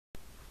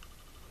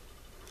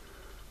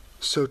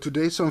So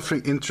today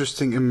something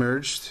interesting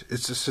emerged.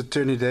 It's a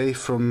Saturnidae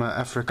from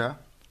Africa,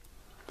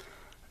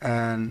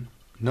 and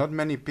not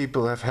many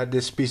people have had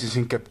this species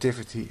in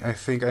captivity. I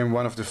think I'm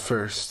one of the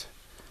first.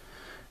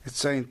 Its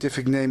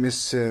scientific name is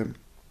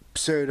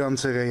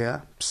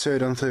Pseudantheraea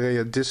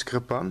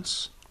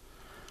discrepans.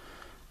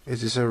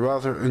 It is a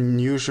rather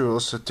unusual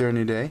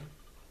Saturnidae,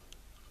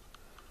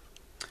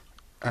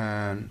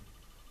 and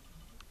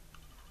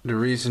the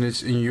reason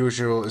it's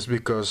unusual is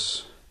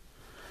because,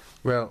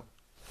 well,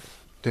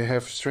 they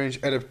have strange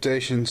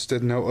adaptations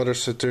that no other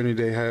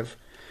Saturnidae have.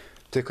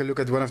 Take a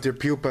look at one of their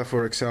pupa,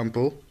 for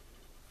example.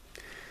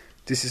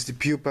 This is the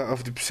pupa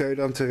of the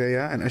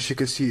Pseudantheraea, and as you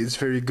can see it's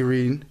very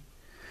green,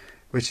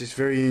 which is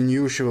very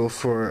unusual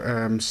for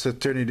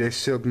Saturnidae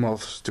silk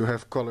moths to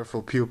have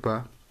colorful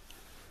pupa.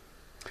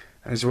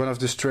 And it's one of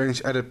the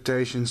strange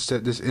adaptations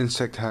that this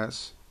insect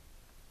has.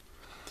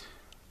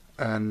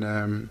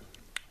 And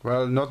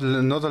well, not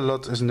a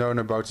lot is known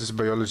about its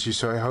biology,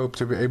 so I hope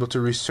to be able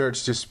to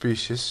research this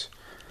species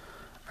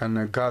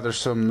and gather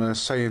some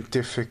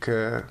scientific,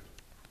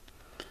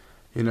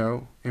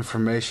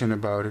 information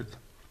about it.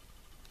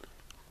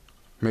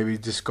 Maybe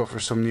discover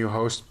some new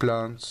host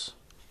plants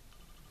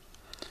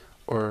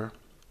or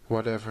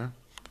whatever,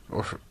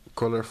 or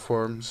color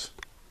forms.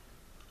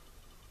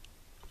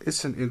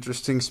 It's an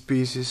interesting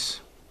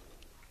species,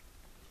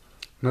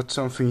 not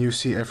something you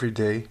see every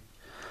day.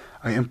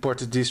 I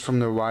imported these from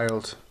the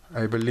wild.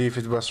 I believe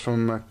it was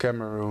from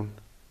Cameroon.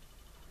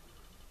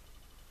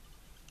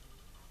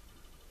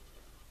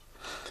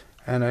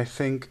 And I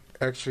think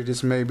actually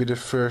this may be the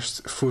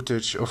first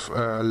footage of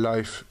a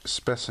live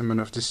specimen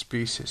of this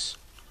species.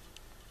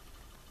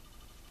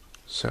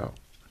 So,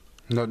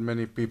 not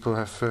many people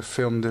have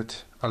filmed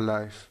it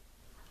alive.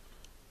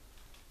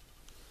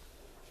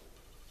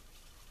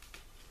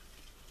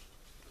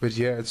 But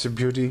yeah, it's a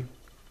beauty.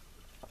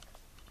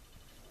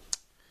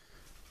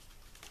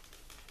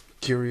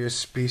 Curious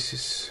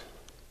species.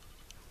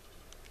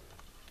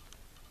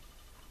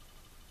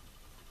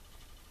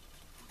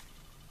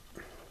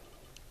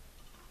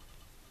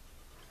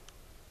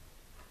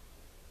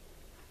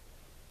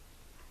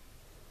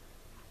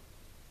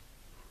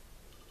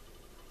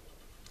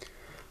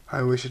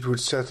 I wish it would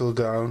settle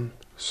down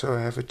so I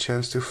have a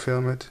chance to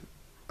film it.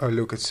 Oh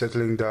look, it's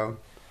settling down.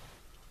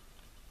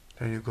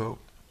 There you go.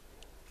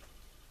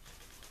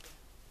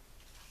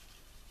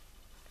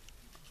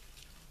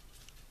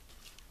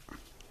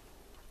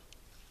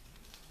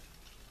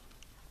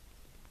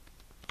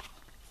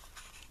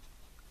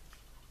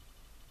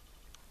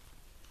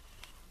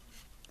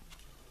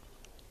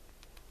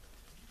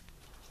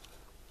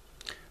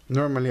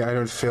 Normally I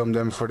don't film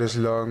them for this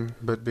long,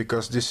 but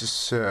because this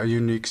is a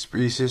unique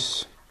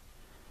species,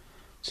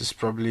 this is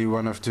probably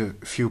one of the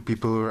few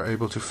people who are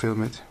able to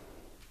film it.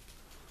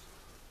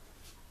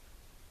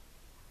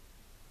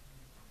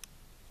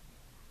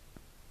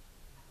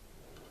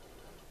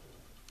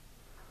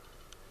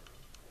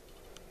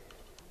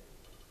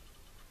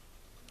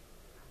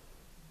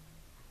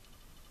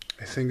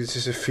 I think this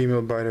is a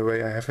female, by the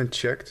way. I haven't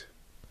checked,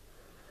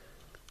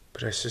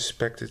 but I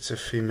suspect it's a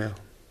female.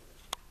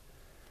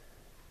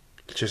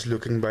 Just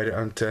looking by the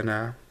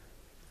antenna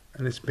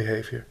and its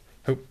behavior.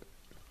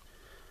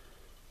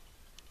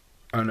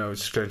 Oh no,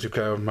 it's trying to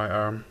climb up my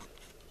arm.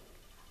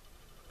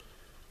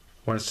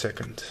 1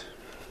 second.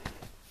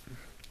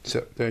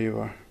 So, there you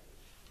are.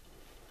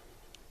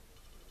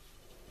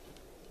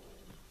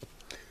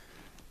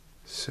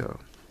 So,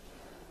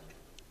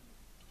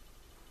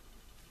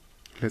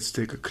 let's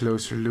take a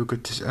closer look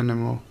at this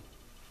animal.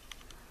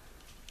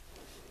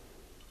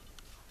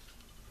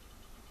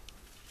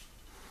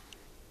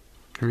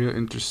 Real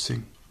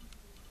interesting.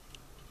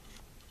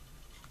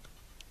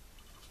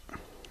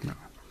 No,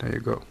 there you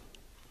go.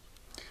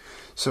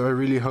 So I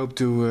really hope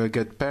to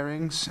get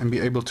pairings and be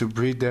able to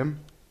breed them.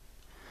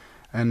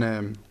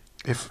 And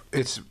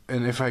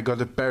if I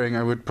got a pairing,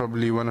 I would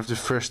probably be one of the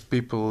first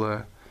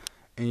people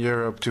in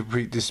Europe to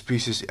breed this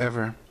species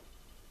ever.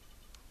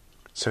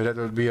 So that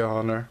would be an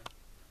honor.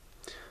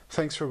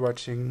 Thanks for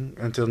watching.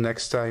 Until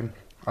next time,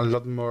 a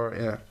lot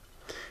more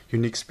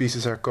unique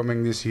species are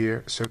coming this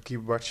year. So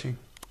keep watching.